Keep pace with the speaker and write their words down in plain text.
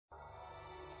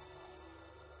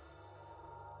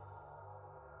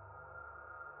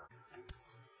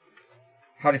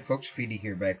Howdy folks, Feedy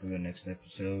here back with the next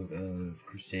episode of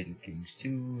Crusader Kings 2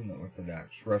 in the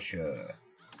Orthodox Russia.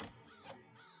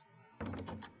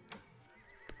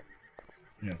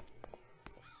 No.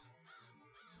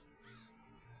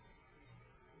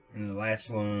 In the last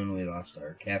one we lost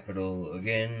our capital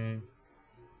again,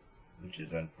 which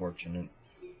is unfortunate.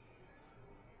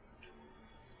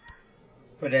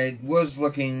 But I was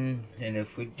looking, and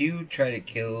if we do try to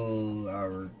kill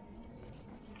our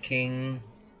king,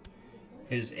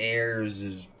 his heir is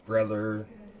his brother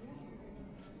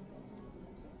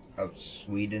of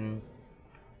Sweden,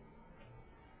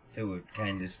 so it would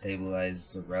kind of stabilize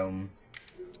the realm.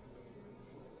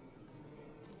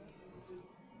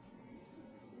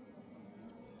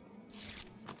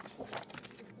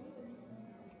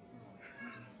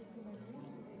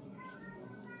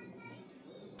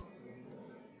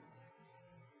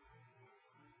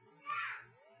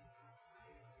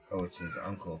 Oh, it's his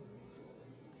uncle.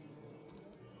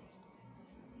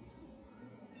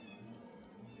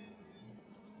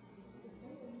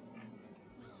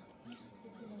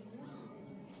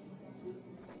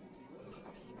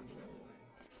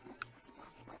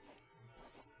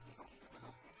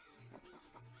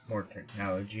 More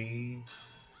technology.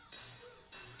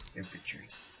 Infantry.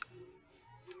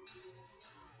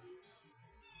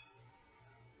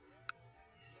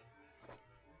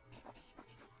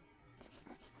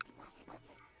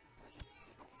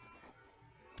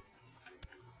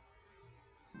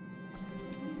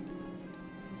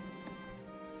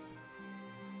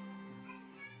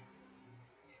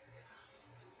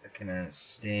 I cannot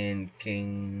stand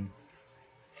king.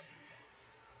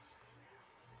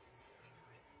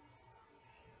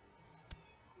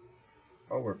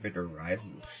 Oh, we're bitter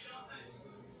rivals.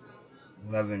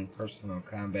 11 personal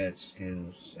combat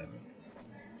skills, 7.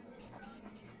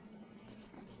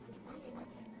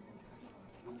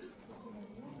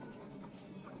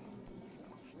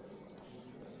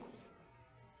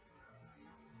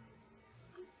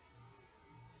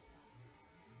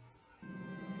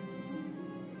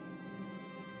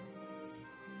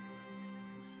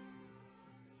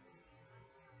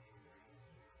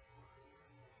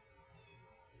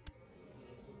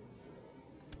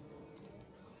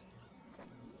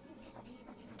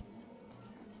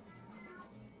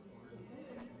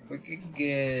 We could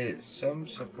get some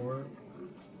support.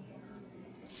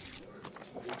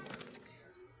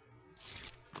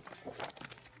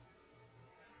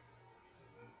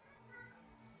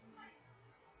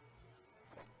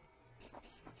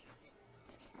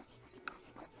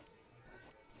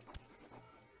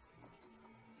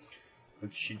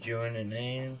 But should join a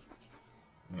name?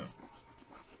 No.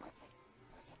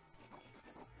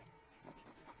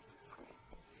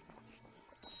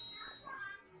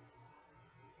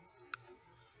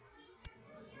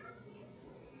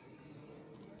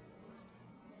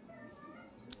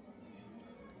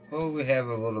 Well, we have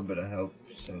a little bit of help,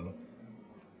 so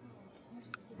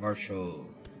Marshall,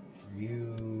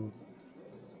 you.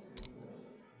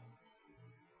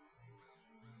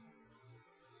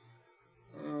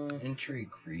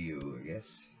 Intrigue for you, I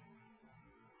guess.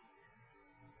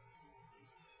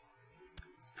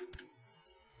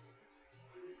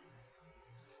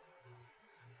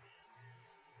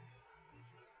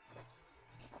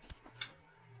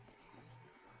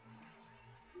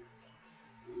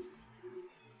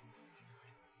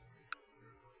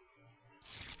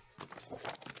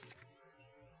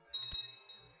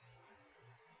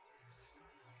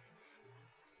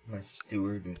 My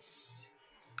steward is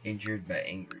injured by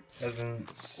angry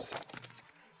peasants.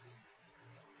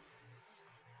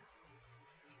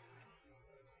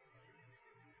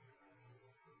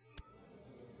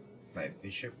 My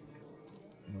bishop.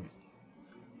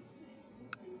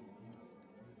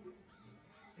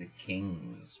 The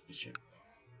king's bishop.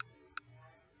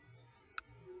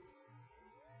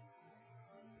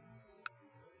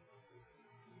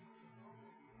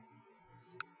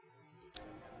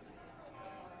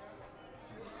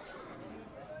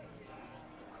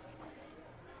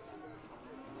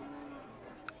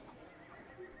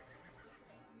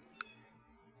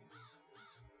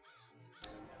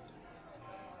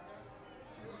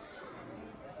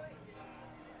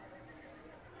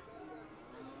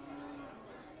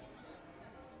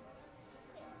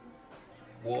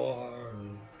 War.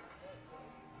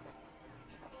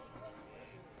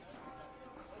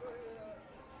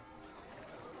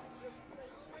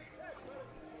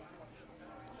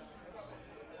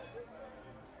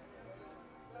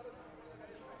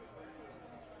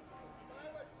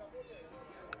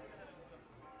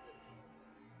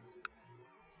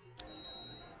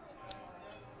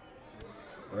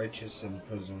 Righteous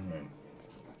imprisonment.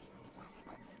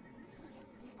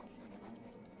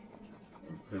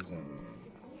 Prism.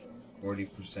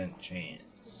 40% chance.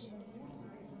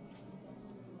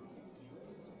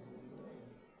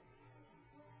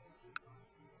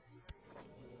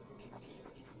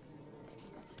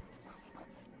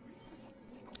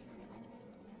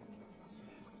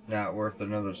 Not worth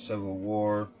another civil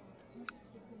war.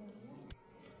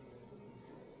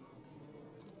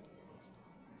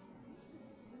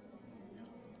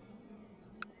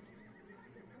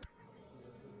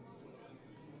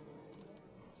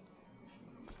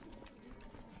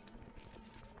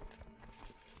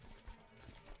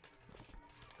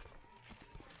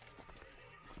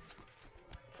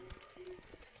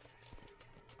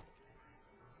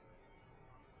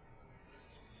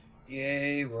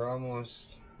 Yay, we're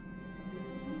almost.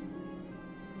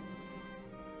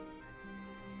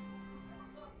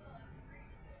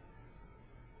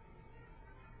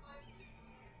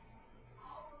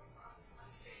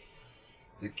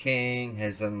 The king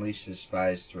has unleashed his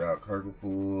spies throughout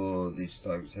Kargopol. These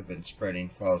thugs have been spreading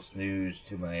false news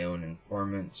to my own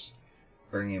informants,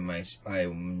 bringing my spy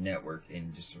network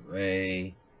in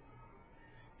disarray.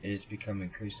 It has become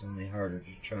increasingly harder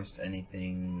to trust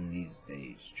anything these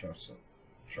days. Troublesome.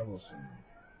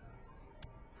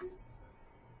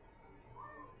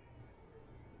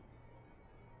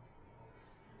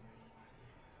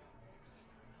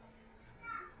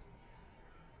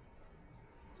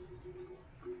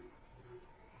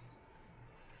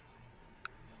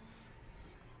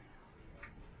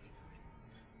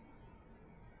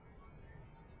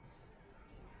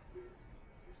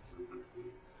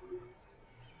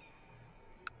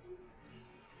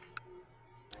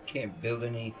 Can't build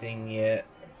anything yet.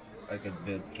 I could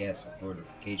build castle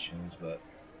fortifications, but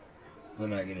they're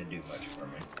not going to do much for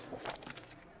me.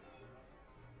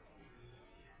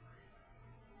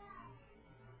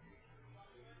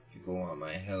 People want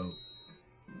my help.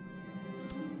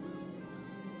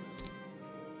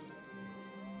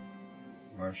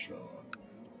 Marshall.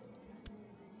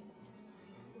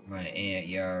 My Aunt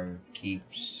Yar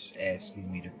keeps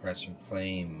asking me to press her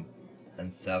claim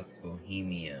on South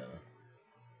Bohemia.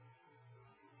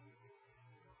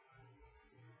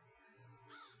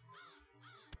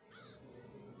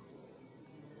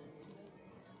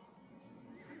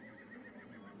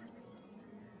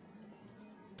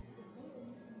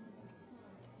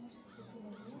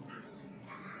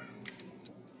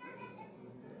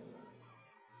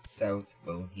 South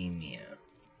Bohemia.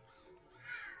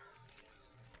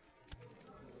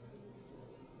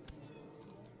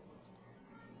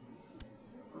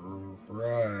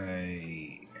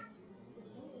 Right.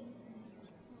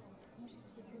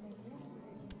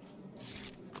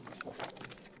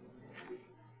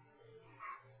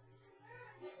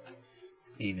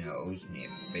 He now owes me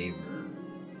a favor.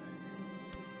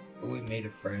 Oh, we made a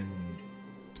friend.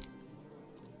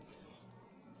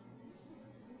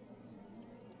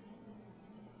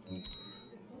 Ooh.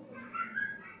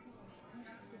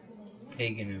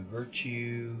 Pagan and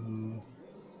virtue.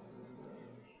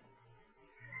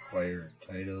 Acquire a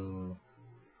title.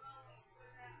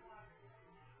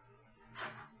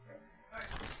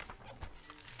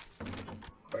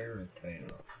 Acquire a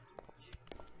title.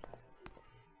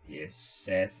 The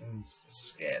assassins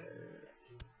scatter.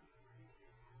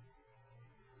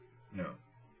 No.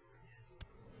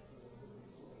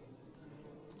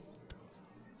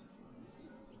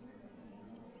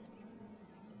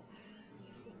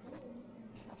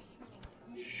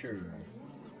 Sure.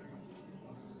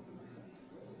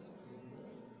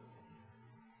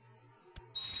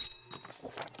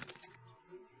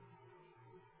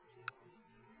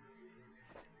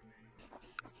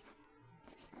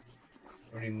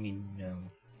 What do you mean, no?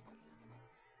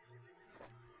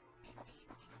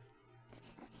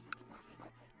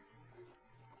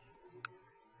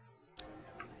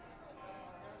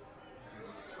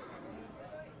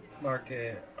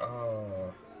 Market,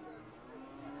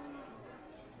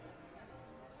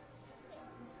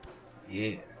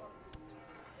 yeah.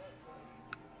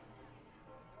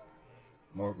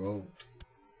 More gold.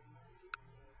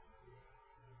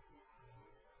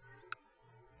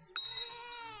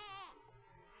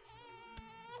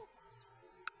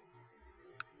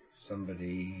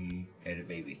 Somebody had a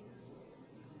baby.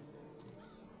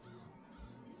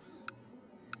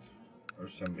 Or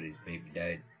somebody's baby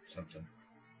died. Something.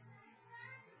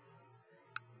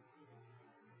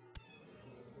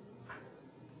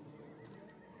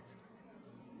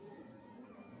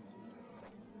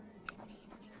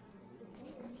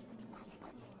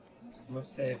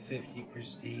 Must have 50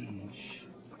 prestige.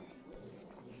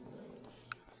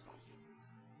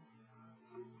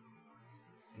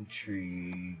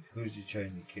 Intrigue. Who's he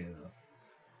trying to kill?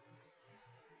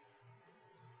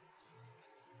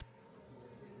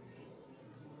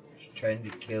 trying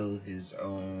to kill his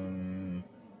own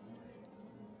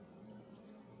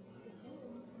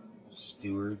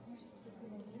steward.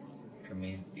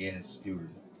 Steward.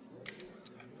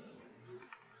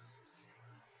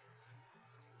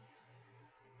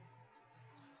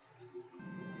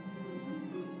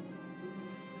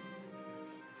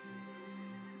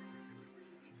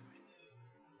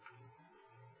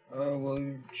 Oh, well,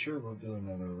 sure, we'll do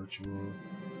another ritual.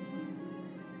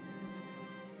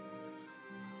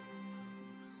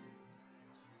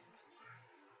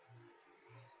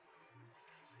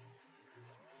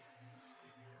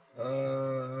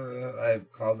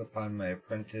 I've called upon my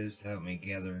apprentice to help me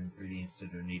gather ingredients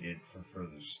that are needed for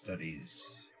further studies.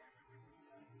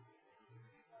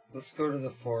 Let's go to the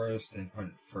forest and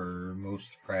hunt for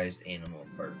most prized animal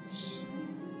parts.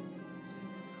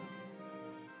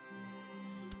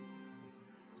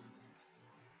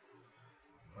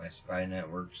 My spy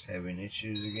network's having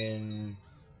issues again.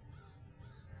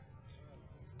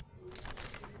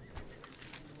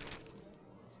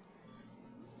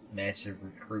 Massive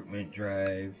recruitment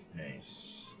drive.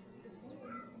 Nice.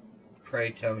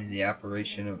 Pray tell me the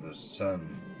operation of the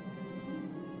sun.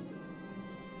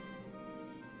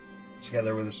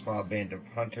 Together with a small band of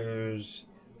hunters,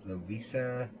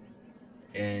 Lovisa,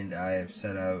 and I have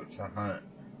set out to hunt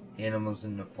animals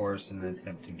in the forest in an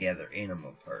attempt to gather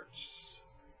animal parts.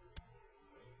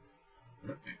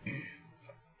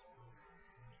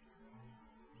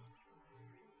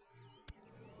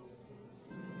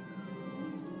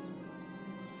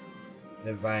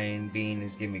 The Divine Being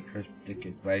has given me cryptic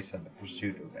advice on the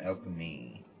pursuit of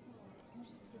alchemy.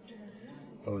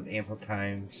 But with ample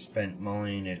time spent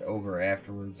mulling it over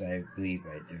afterwards, I believe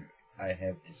I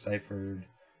have deciphered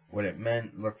what it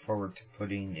meant. Look forward to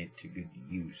putting it to good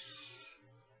use.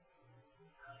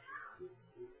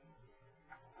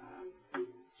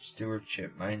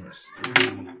 Stewardship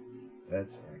 -3.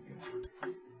 That's not good.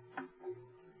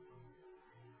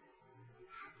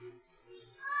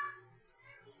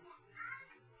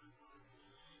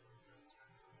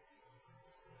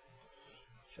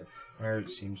 So far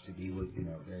it seems to be working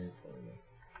out very poorly.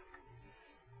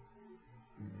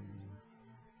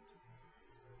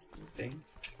 You think?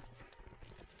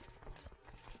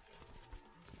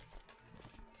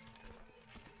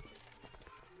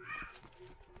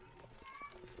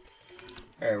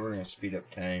 Alright, we're gonna speed up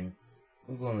time.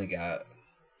 We've only got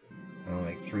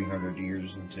like 300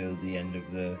 years until the end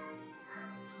of the...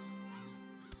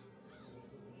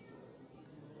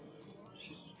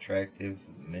 She's attractive,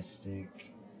 mystic.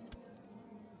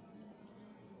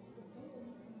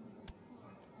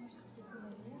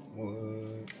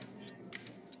 What?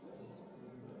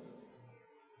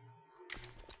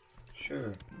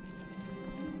 Sure.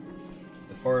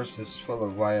 The forest is full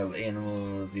of wild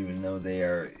animals, even though they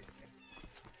are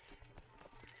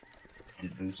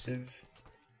elusive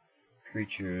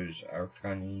creatures. Our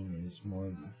cunning is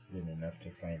more than enough to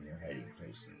find their hiding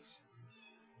places.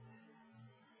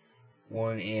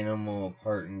 One animal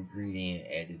part ingredient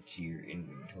added to your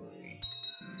inventory.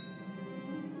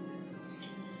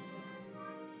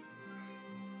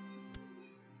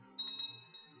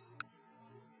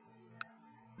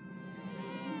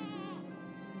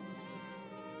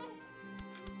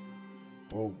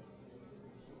 Whoa.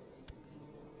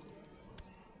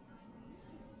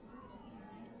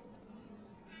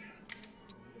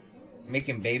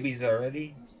 Making babies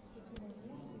already?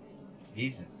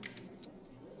 Jesus.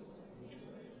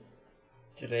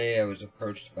 Today I was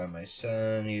approached by my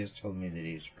son. He has told me that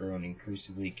he has grown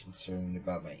increasingly concerned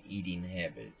about my eating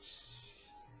habits.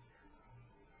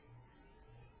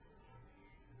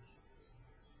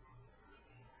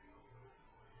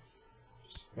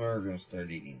 We're gonna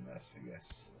start eating less, I guess.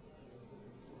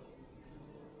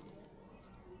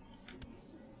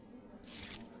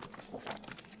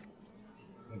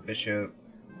 The bishop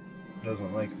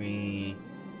doesn't like me.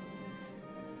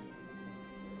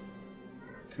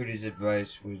 Cootie's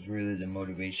advice was really the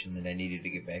motivation that I needed to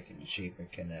get back into shape. I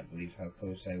cannot believe how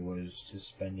close I was to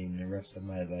spending the rest of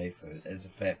my life as a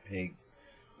fat pig,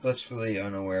 blissfully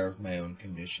unaware of my own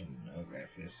condition. Oh, I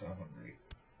feel so hungry.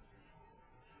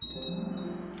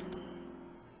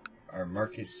 Our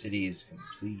market city is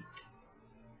complete.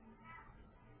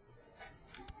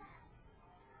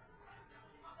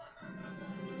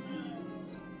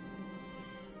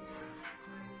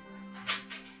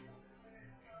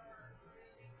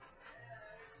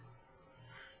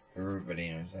 Everybody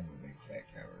knows I'm a big fat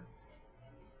coward.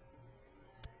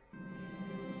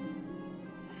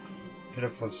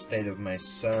 Pitiful state of my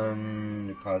son.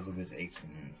 The cause of his aches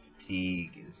and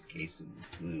fatigue is a case of the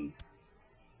flu.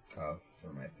 Call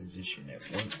for my physician at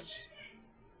once.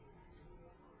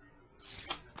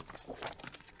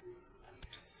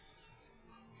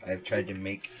 I've tried to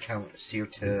make Count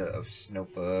Sirta of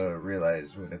Snopa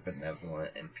realize what a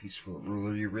benevolent and peaceful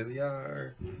ruler you really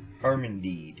are. Harm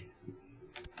indeed.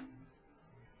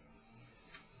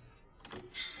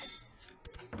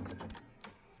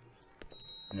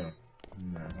 No.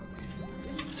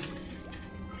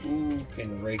 Who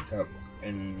can rake up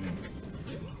and...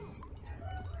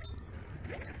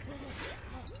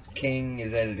 King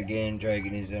is at it again,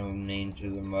 dragging his own name to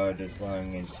the mud as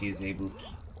long as he is able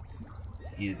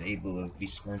of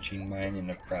besmirching mine in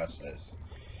the process.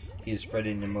 He is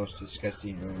spreading the most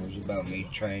disgusting rumors about me,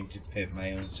 trying to pit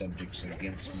my own subjects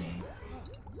against me.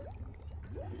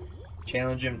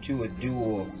 Challenge him to a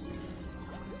duel.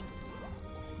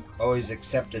 Always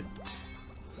accepted.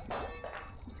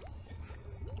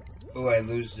 Oh, I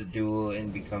lose the duel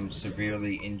and become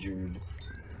severely injured.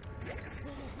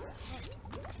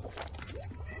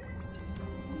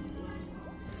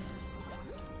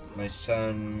 My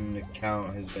son, the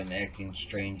Count, has been acting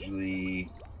strangely.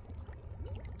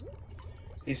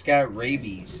 He's got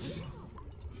rabies.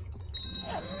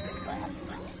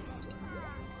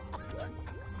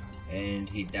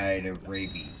 And he died of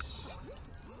rabies.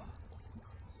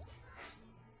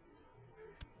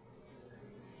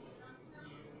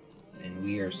 And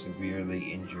we are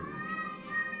severely injured.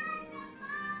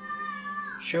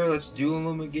 Sure, let's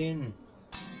duel him again.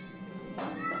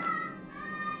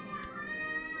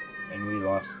 And we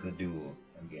lost the duel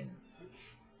again.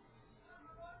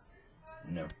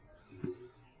 No.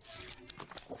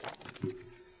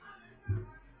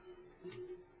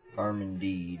 Harm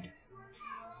indeed.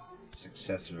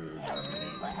 Successor dominated.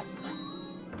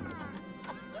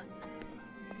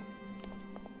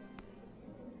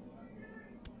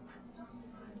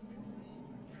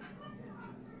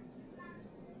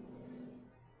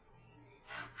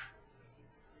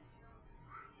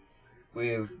 We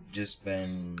have just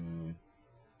been...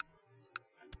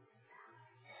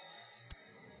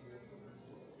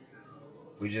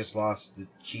 We just lost the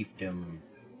chiefdom,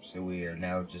 so we are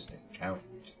now just a count.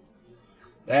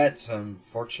 That's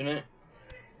unfortunate.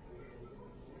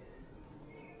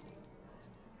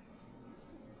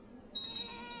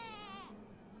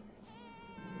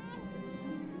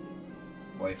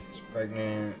 Wife is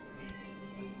pregnant.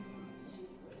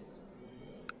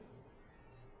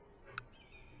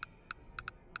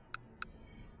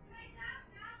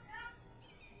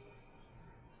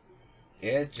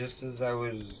 Yeah, just as I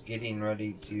was getting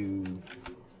ready to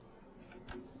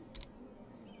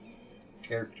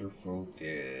character focus,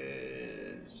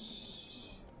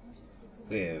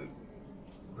 we have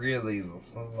really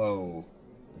low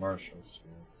marshals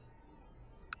here.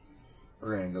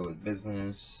 We're gonna go with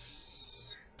business.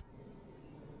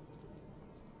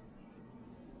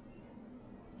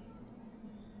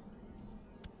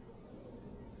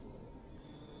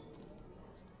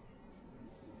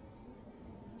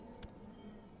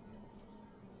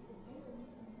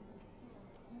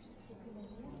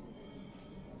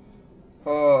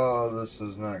 Oh, this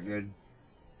is not good.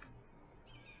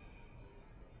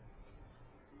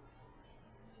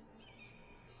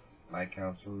 My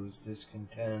council is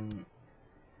discontent.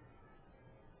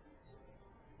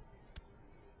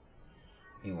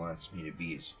 He wants me to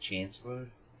be his chancellor.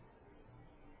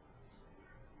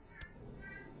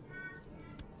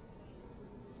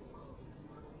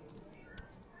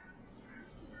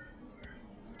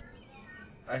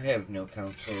 I have no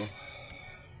council.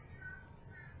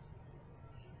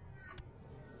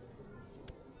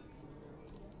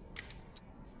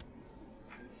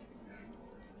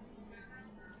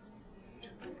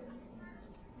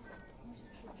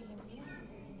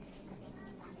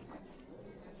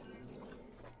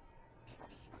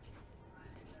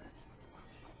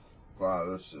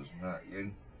 Wow, this is not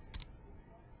good.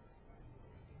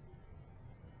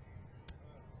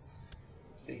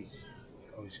 See,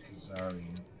 always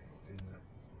Khazarian.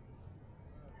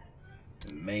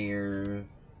 The mayor.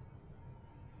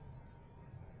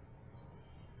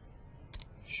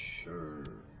 Sure.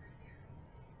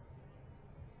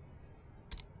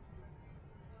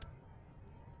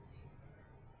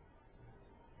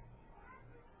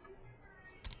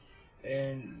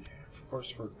 And of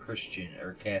course we're Christian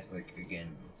or Catholic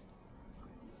again.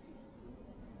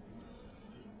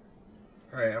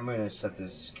 Alright, I'm gonna set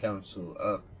this council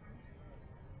up.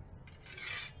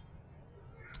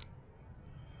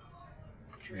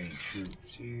 Train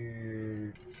troops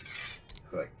here.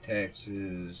 Collect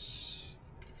taxes.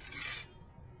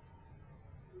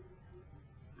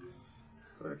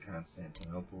 Go to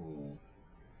Constantinople.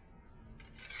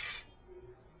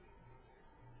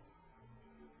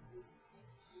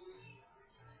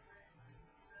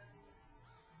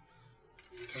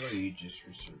 How about Prestigious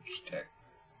research tech.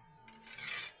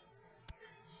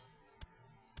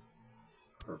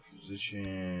 For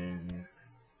physician.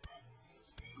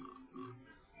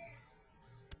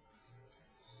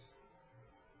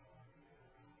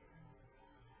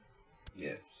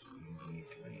 Yes,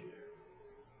 unique commander.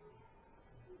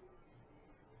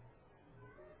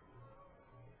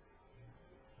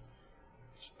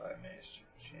 Spy master,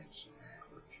 chancellor,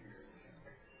 courtier.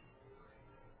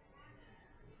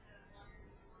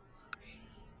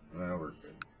 Now we're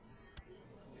good.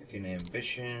 Pick an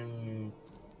ambition.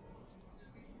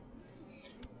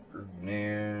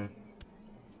 There.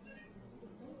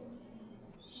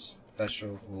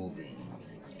 Special holding.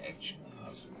 Action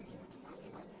possible.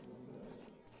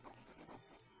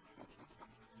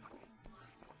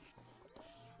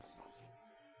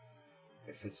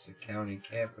 If it's the county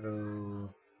capital,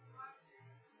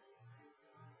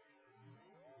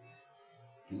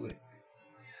 do it.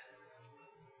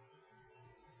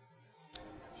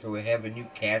 So we have a new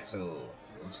castle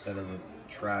instead of a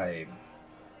tribe.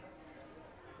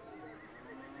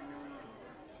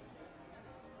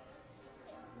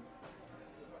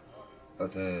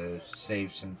 But to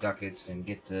save some ducats and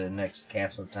get the next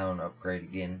castle town upgrade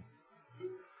again.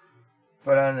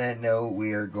 But on that note,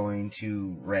 we are going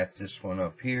to wrap this one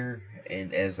up here.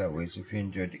 And as always, if you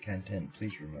enjoyed the content,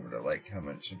 please remember to like,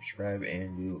 comment, subscribe,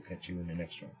 and we will catch you in the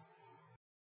next one.